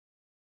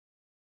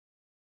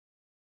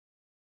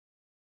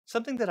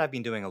Something that I've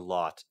been doing a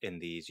lot in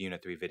these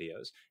Unit 3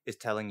 videos is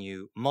telling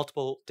you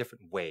multiple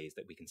different ways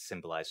that we can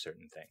symbolize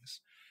certain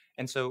things.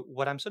 And so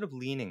what I'm sort of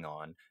leaning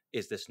on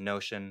is this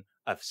notion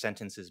of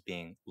sentences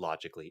being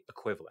logically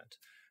equivalent.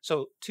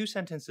 So two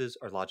sentences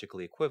are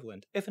logically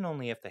equivalent if and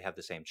only if they have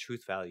the same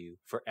truth value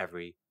for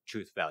every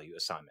truth value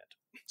assignment.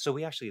 So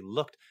we actually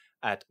looked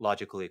at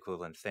logically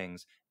equivalent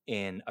things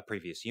in a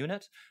previous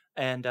unit,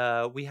 and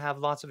we have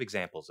lots of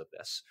examples of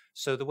this.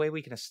 So the way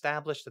we can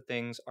establish that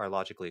things are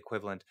logically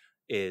equivalent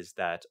is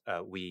that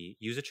we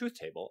use a truth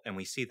table and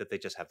we see that they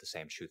just have the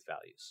same truth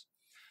values.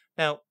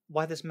 Now,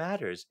 why this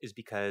matters is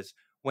because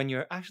when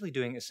you're actually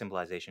doing a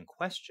symbolization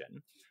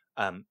question,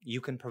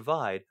 you can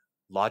provide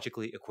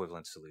logically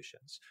equivalent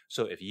solutions.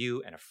 So if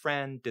you and a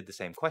friend did the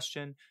same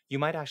question, you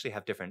might actually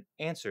have different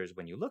answers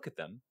when you look at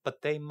them,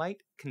 but they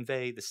might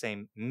convey the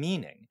same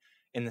meaning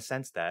in the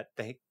sense that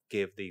they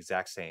give the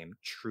exact same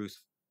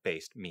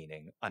truth-based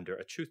meaning under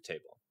a truth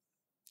table.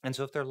 And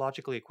so if they're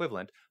logically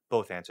equivalent,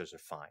 both answers are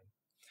fine.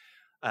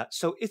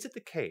 So is it the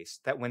case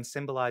that when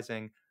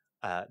symbolizing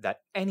that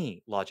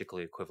any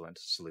logically equivalent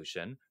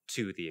solution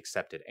to the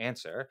accepted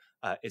answer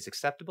is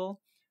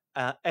acceptable?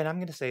 And I'm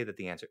going to say that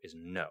the answer is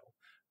no.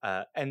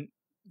 And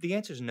the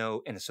answer is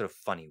no in a sort of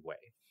funny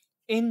way.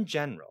 In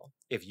general,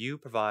 if you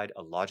provide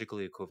a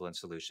logically equivalent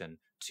solution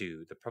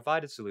to the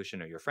provided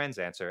solution or your friend's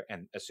answer,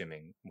 and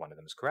assuming one of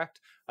them is correct,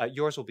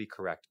 yours will be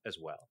correct as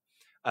well.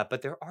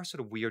 But there are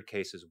sort of weird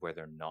cases where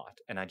they're not,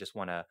 and I just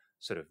want to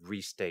sort of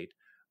restate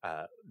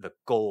the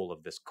goal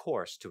of this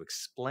course to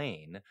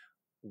explain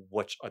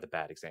which are the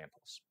bad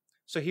examples.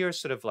 So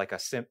here's sort of like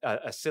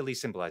a silly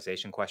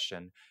symbolization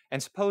question,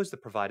 and suppose the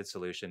provided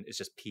solution is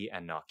just P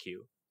and not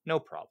Q. No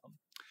problem.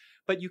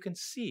 But you can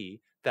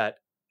see that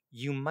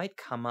you might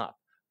come up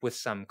with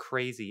some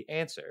crazy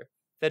answer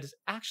that is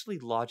actually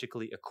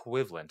logically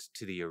equivalent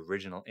to the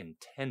original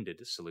intended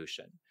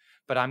solution,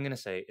 but I'm going to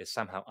say is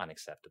somehow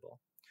unacceptable.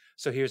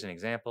 So here's an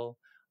example.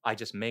 I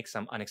just make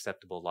some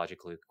unacceptable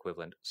logically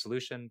equivalent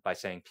solution by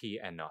saying P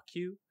and not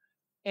Q,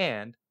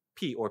 and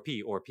P or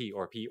P or P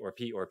or P or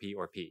P or P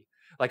or P.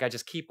 Like I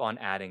just keep on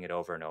adding it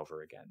over and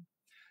over again.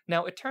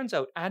 Now, it turns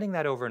out adding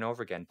that over and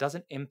over again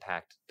doesn't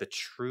impact the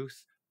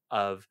truth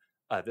of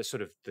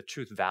the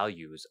truth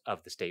values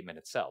of the statement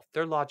itself.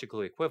 They're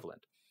logically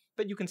equivalent.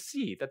 But you can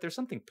see that there's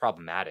something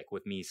problematic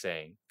with me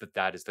saying that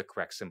that is the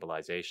correct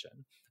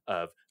symbolization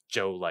of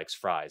Joe likes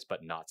fries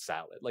but not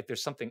salad. Like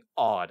there's something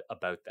odd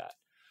about that.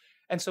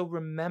 And so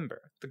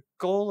remember, the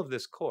goal of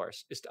this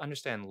course is to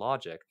understand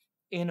logic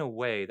in a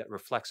way that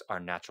reflects our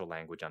natural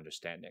language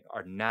understanding,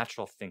 our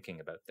natural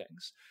thinking about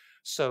things.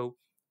 So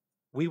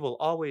we will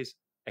always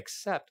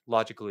accept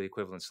logically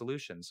equivalent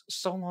solutions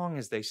so long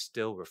as they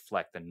still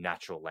reflect the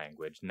natural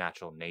language,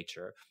 natural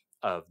nature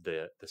of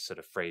the sort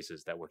of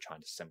phrases that we're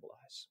trying to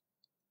symbolize.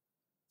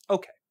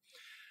 Okay,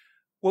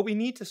 what we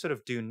need to sort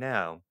of do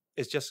now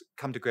is just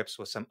come to grips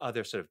with some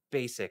other sort of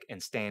basic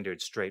and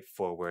standard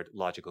straightforward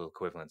logical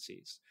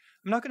equivalencies.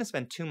 I'm not going to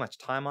spend too much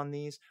time on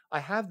these. I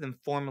have them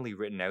formally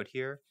written out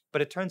here,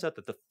 but it turns out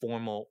that the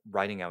formal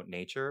writing out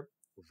nature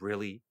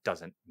really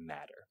doesn't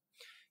matter.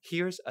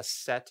 Here's a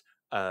set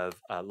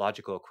of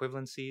logical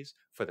equivalencies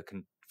for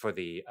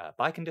the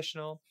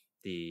biconditional,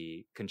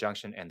 the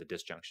conjunction, and the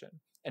disjunction.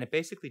 And it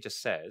basically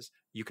just says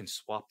you can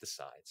swap the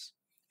sides.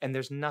 And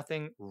there's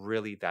nothing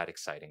really that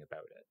exciting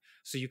about it.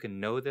 So you can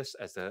know this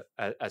as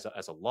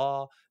a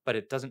law, but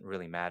it doesn't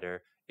really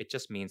matter. It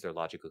just means they're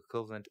logically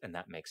equivalent, and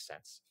that makes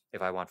sense.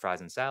 If I want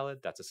fries and salad,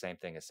 that's the same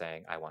thing as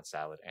saying I want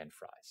salad and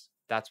fries.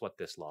 That's what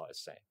this law is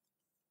saying.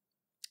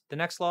 The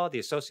next law, the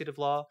associative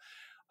law,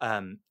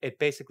 it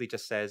basically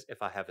just says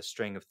if I have a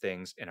string of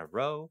things in a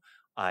row,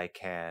 I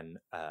can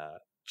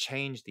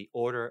change the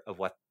order of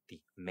what the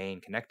main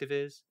connective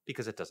is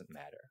because it doesn't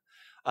matter.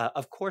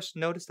 Of course,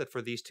 notice that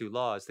for these two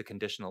laws, the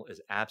conditional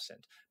is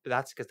absent, but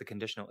that's because the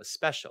conditional is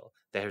special.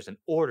 There's an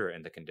order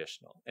in the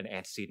conditional, an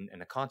antecedent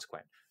and a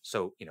consequent.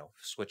 So,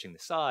 switching the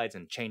sides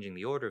and changing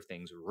the order of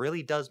things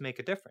really does make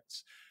a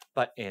difference.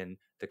 But in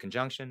the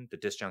conjunction, the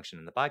disjunction,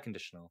 and the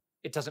biconditional,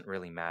 it doesn't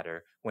really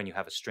matter. When you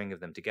have a string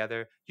of them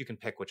together, you can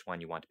pick which one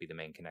you want to be the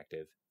main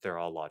connective. They're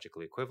all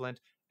logically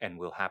equivalent, and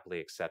we'll happily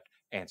accept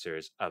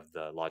answers of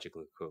the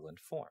logically equivalent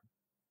form.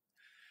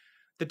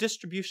 The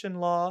distribution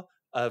law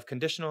of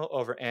conditional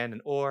over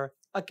and or,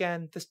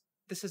 again,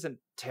 this isn't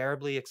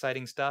terribly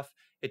exciting stuff.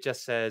 It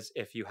just says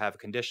if you have a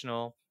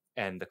conditional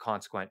and the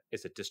consequent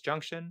is a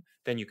disjunction,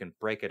 then you can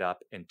break it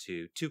up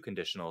into two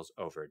conditionals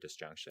over a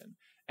disjunction.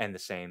 And the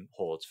same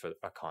holds for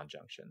a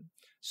conjunction.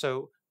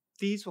 So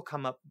these will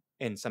come up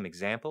in some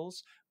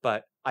examples,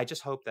 but I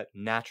just hope that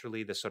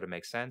naturally this sort of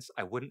makes sense.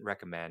 I wouldn't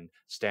recommend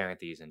staring at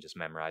these and just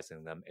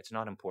memorizing them. It's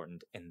not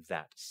important in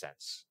that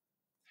sense.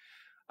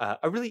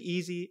 A really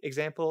easy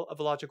example of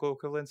a logical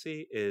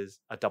equivalency is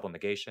a double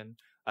negation.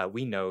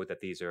 We know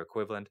that these are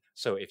equivalent,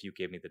 so if you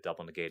give me the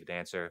double negated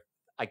answer,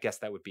 I guess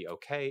that would be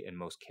okay in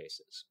most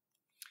cases.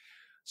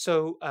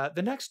 So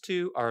the next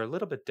two are a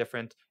little bit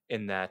different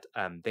in that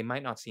they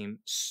might not seem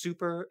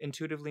super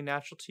intuitively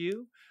natural to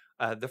you,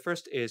 The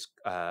first is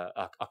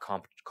a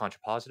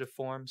contrapositive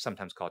form,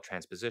 sometimes called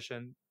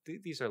transposition.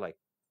 These are like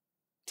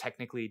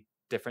technically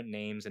different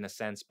names in a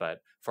sense,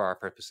 but for our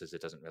purposes,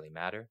 it doesn't really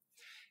matter.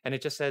 And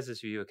it just says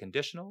if you a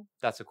conditional,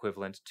 that's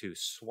equivalent to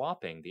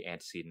swapping the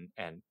antecedent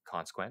and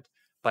consequent,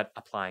 but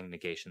applying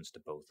negations to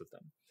both of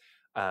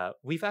them.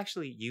 We've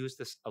actually used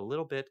this a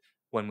little bit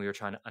when we were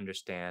trying to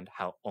understand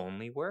how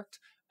only worked,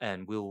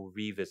 and we'll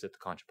revisit the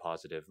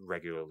contrapositive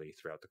regularly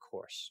throughout the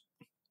course.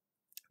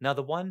 Now,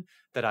 the one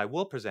that I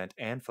will present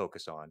and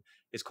focus on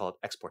is called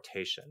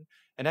exportation.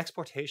 And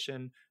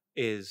exportation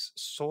is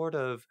sort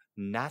of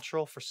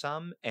natural for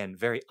some and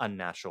very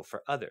unnatural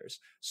for others.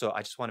 So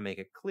I just want to make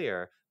it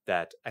clear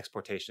that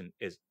exportation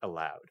is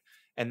allowed.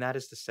 And that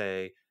is to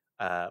say,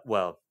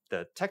 well,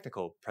 the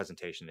technical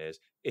presentation is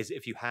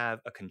if you have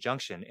a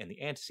conjunction in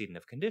the antecedent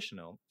of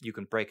conditional, you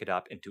can break it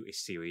up into a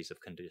series of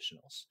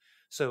conditionals.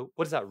 So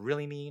what does that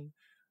really mean?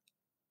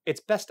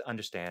 It's best to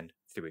understand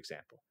through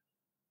example.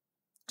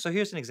 So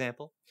here's an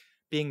example.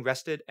 Being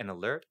rested and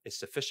alert is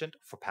sufficient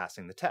for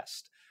passing the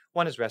test.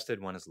 One is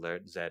rested, one is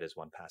alert, Z is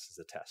one passes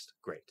the test.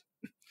 Great.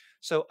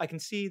 So I can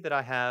see that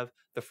I have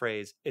the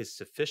phrase is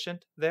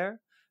sufficient there.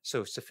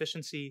 So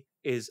sufficiency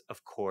is,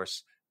 of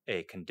course,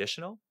 a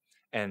conditional.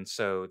 And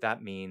so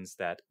that means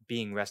that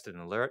being rested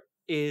and alert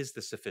is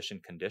the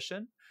sufficient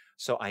condition.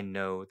 So I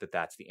know that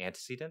that's the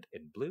antecedent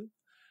in blue.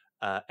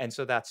 And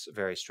so that's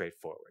very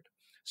straightforward.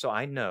 So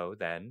I know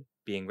then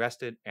being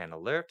rested and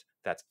alert,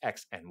 that's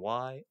X and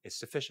Y, is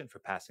sufficient for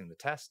passing the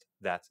test.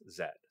 That's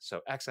Z.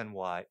 So X and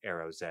Y,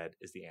 arrow Z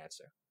is the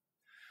answer.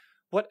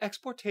 What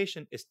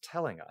exportation is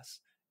telling us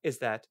is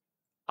that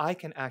I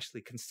can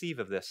actually conceive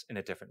of this in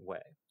a different way.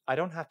 I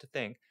don't have to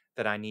think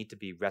that I need to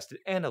be rested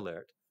and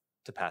alert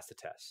to pass the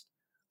test.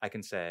 I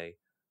can say,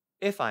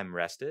 if I'm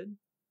rested,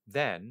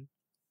 then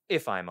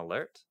if I'm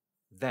alert,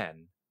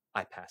 then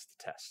I pass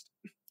the test.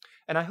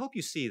 And I hope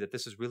you see that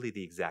this is really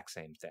the exact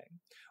same thing.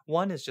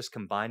 One is just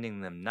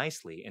combining them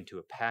nicely into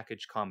a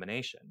package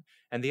combination,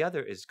 and the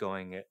other is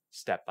going it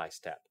step by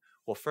step.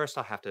 Well, first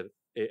I'll have to,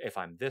 if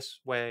I'm this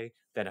way,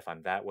 then if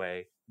I'm that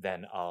way,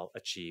 then I'll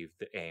achieve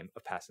the aim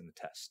of passing the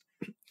test.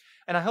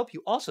 And I hope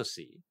you also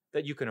see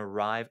that you can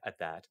arrive at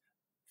that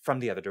from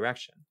the other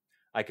direction.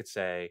 I could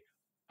say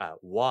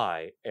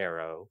Y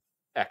arrow,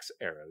 X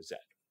arrow, Z.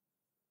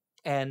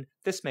 And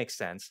this makes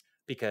sense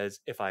because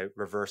if I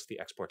reverse the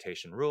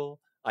exportation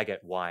rule, I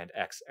get Y and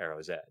X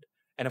arrow Z.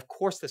 And of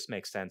course this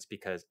makes sense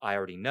because I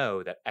already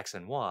know that X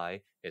and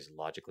Y is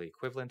logically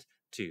equivalent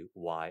to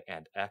Y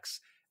and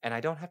X, and I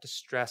don't have to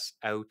stress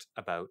out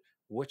about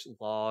which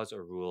laws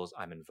or rules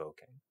I'm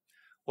invoking.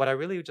 What I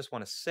really just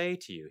want to say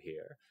to you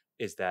here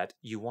is that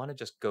you want to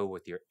just go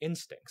with your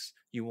instincts.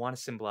 You want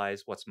to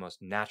symbolize what's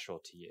most natural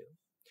to you.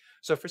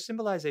 So for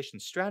symbolization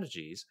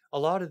strategies, a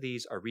lot of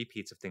these are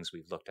repeats of things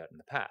we've looked at in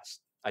the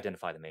past.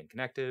 Identify the main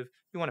connective,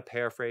 you want to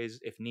paraphrase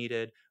if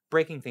needed,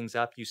 breaking things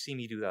up, you see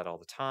me do that all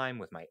the time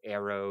with my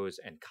arrows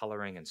and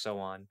coloring and so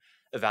on.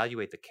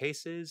 Evaluate the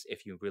cases,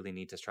 if you really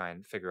need to try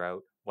and figure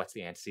out what's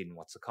the antecedent,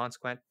 what's the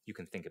consequent, you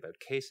can think about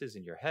cases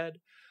in your head.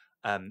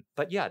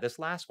 But yeah, this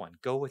last one,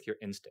 go with your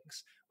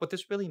instincts. What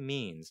this really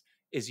means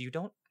is you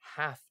don't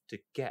have to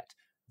get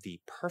the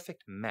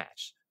perfect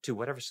match to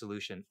whatever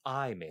solution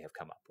I may have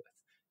come up with.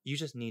 You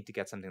just need to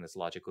get something that's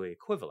logically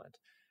equivalent.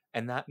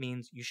 And that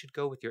means you should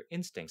go with your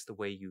instincts, the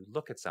way you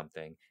look at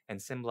something,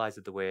 and symbolize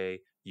it the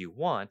way you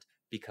want,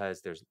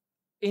 because there's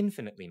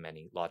infinitely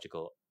many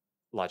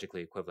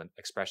logically equivalent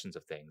expressions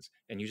of things,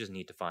 and you just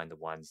need to find the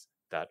ones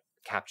that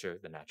capture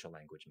the natural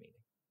language meaning.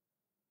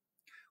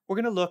 We're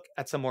going to look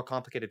at some more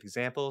complicated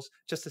examples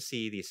just to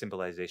see the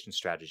symbolization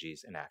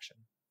strategies in action.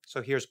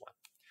 So here's one.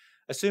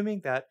 Assuming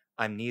that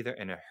I'm neither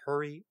in a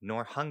hurry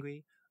nor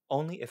hungry,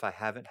 only if I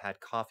haven't had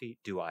coffee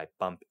do I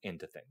bump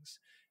into things.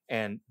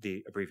 And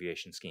the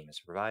abbreviation scheme is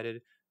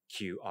provided,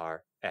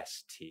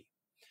 QRST.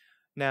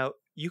 Now,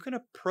 you can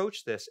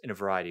approach this in a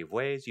variety of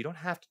ways. You don't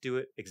have to do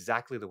it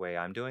exactly the way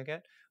I'm doing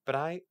it, but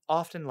I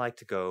often like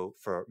to go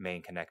for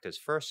main connectives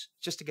first,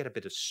 just to get a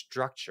bit of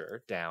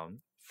structure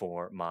down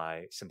for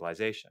my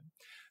symbolization.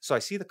 So I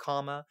see the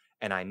comma,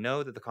 and I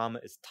know that the comma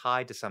is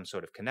tied to some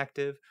sort of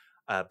connective,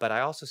 but I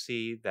also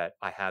see that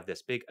I have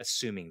this big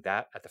assuming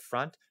that at the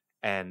front,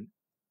 and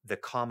the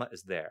comma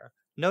is there.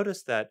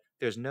 Notice that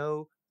there's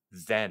no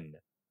then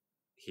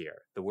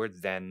here. The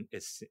word then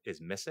is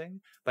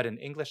missing, but in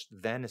English,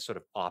 then is sort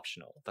of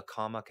optional. The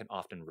comma can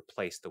often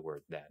replace the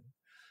word then.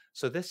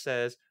 So this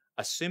says,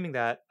 assuming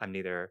that I'm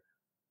neither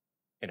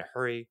in a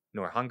hurry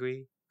nor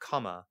hungry,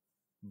 comma,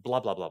 blah,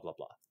 blah, blah, blah,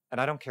 blah.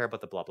 And I don't care about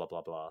the blah, blah,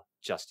 blah, blah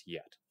just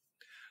yet.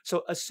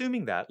 So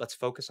assuming that, let's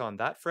focus on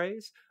that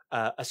phrase.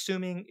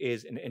 Assuming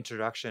is an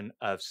introduction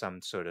of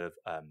some sort of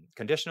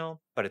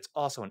conditional, but it's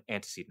also an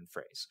antecedent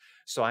phrase.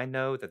 So I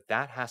know that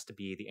that has to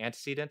be the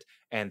antecedent,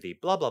 and the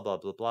blah, blah, blah,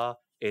 blah, blah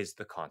is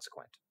the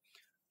consequent.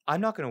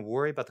 I'm not going to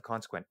worry about the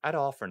consequent at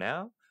all for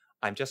now.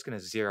 I'm just going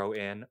to zero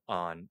in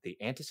on the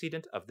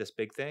antecedent of this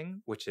big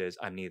thing, which is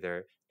I'm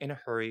neither in a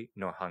hurry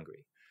nor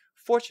hungry.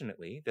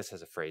 Fortunately, this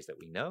has a phrase that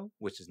we know,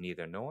 which is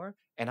neither nor,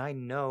 and I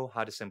know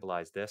how to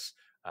symbolize this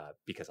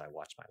because I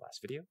watched my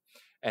last video,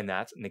 and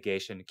that's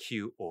negation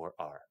Q or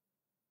R.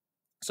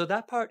 So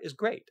that part is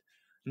great.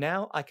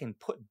 Now I can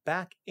put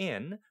back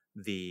in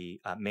the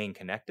main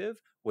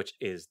connective, which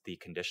is the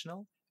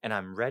conditional, and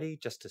I'm ready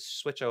just to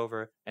switch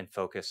over and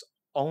focus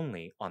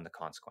only on the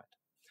consequent.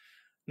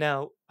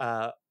 Now,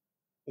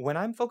 when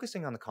I'm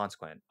focusing on the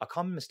consequent, a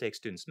common mistake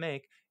students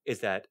make is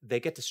that they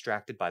get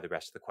distracted by the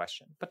rest of the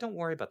question. But don't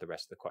worry about the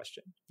rest of the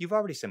question. You've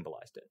already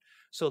symbolized it.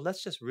 So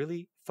let's just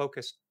really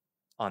focus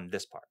on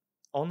this part.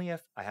 Only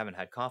if I haven't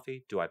had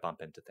coffee do I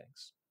bump into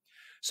things.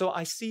 So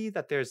I see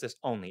that there's this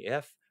only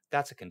if.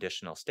 That's a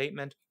conditional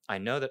statement. I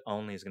know that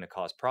only is going to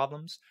cause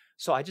problems.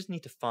 So I just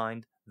need to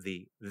find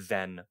the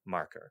then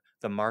marker,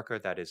 the marker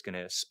that is going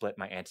to split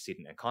my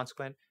antecedent and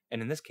consequent.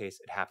 And in this case,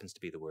 it happens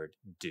to be the word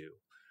do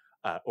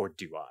or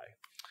do I.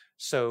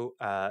 So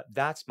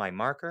that's my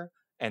marker.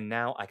 And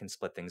now I can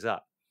split things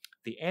up.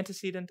 The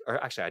antecedent,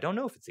 or actually, I don't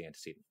know if it's the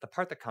antecedent. The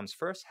part that comes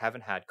first,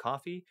 haven't had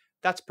coffee,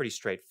 that's pretty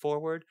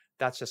straightforward.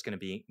 That's just going to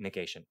be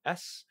negation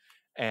S.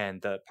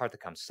 And the part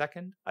that comes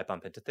second, I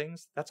bump into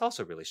things, that's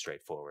also really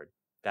straightforward.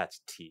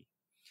 That's T.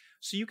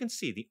 So you can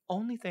see the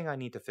only thing I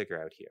need to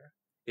figure out here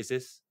is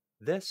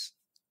this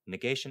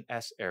negation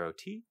S arrow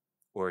T,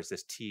 or is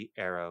this T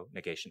arrow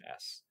negation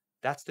S?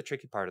 That's the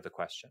tricky part of the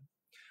question.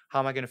 How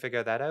am I going to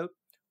figure that out?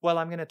 Well,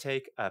 I'm going to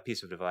take a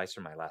piece of advice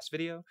from my last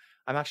video.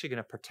 I'm actually going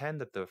to pretend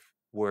that the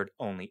word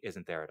only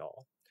isn't there at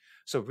all.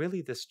 So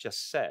really this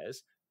just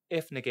says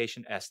if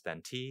negation S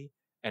then T,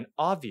 and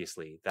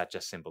obviously that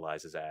just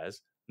symbolizes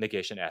as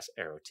negation S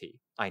arrow T.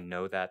 I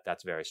know that,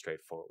 that's very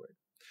straightforward.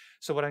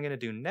 So what I'm going to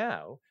do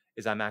now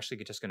is I'm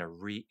actually just going to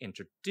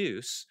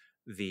reintroduce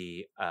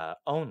the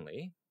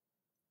only.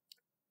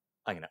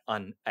 I'm going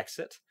to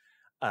unexit,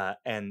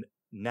 and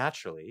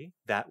naturally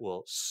that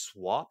will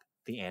swap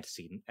the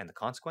antecedent and the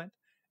consequent,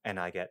 and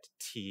I get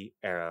T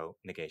arrow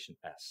negation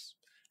S.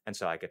 And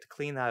so I get to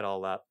clean that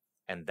all up,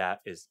 and that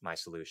is my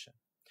solution.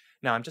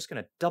 Now I'm just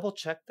going to double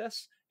check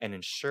this and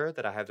ensure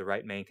that I have the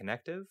right main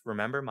connective.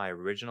 Remember, my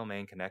original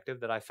main connective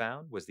that I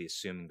found was the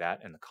assuming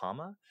that and the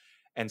comma.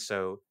 And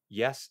so,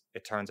 yes,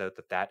 it turns out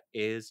that that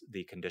is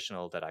the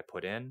conditional that I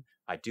put in.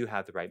 I do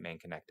have the right main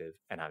connective,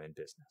 and I'm in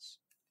business.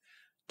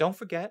 Don't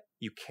forget,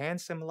 you can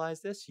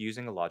symbolize this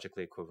using a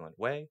logically equivalent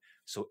way.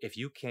 So if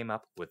you came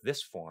up with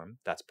this form,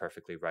 that's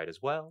perfectly right as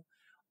well.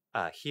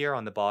 Here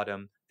on the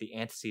bottom, the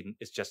antecedent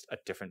is just a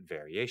different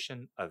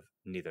variation of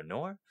neither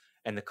nor,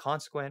 and the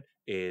consequent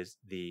is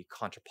the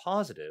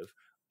contrapositive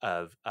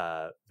of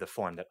the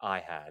form that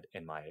I had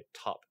in my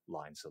top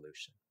line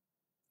solution.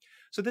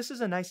 So this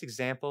is a nice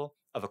example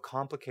of a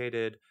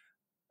complicated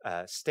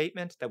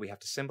statement that we have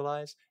to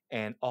symbolize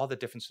and all the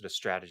different sort of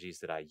strategies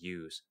that I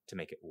use to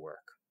make it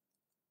work.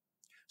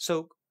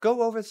 So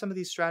go over some of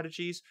these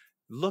strategies.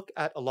 Look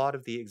at a lot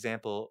of the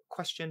example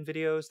question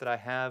videos that I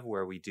have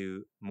where we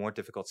do more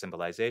difficult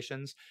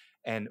symbolizations,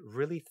 and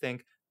really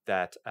think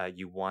that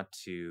you want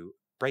to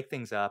break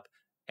things up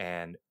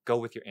and go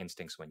with your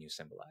instincts when you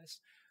symbolize.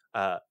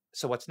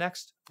 So what's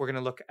next? We're going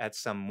to look at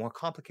some more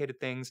complicated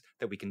things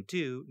that we can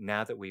do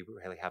now that we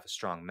really have a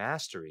strong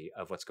mastery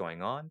of what's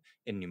going on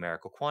in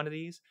numerical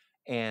quantities.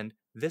 And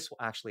this will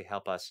actually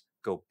help us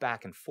go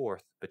back and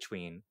forth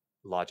between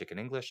logic and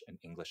English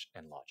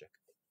and logic.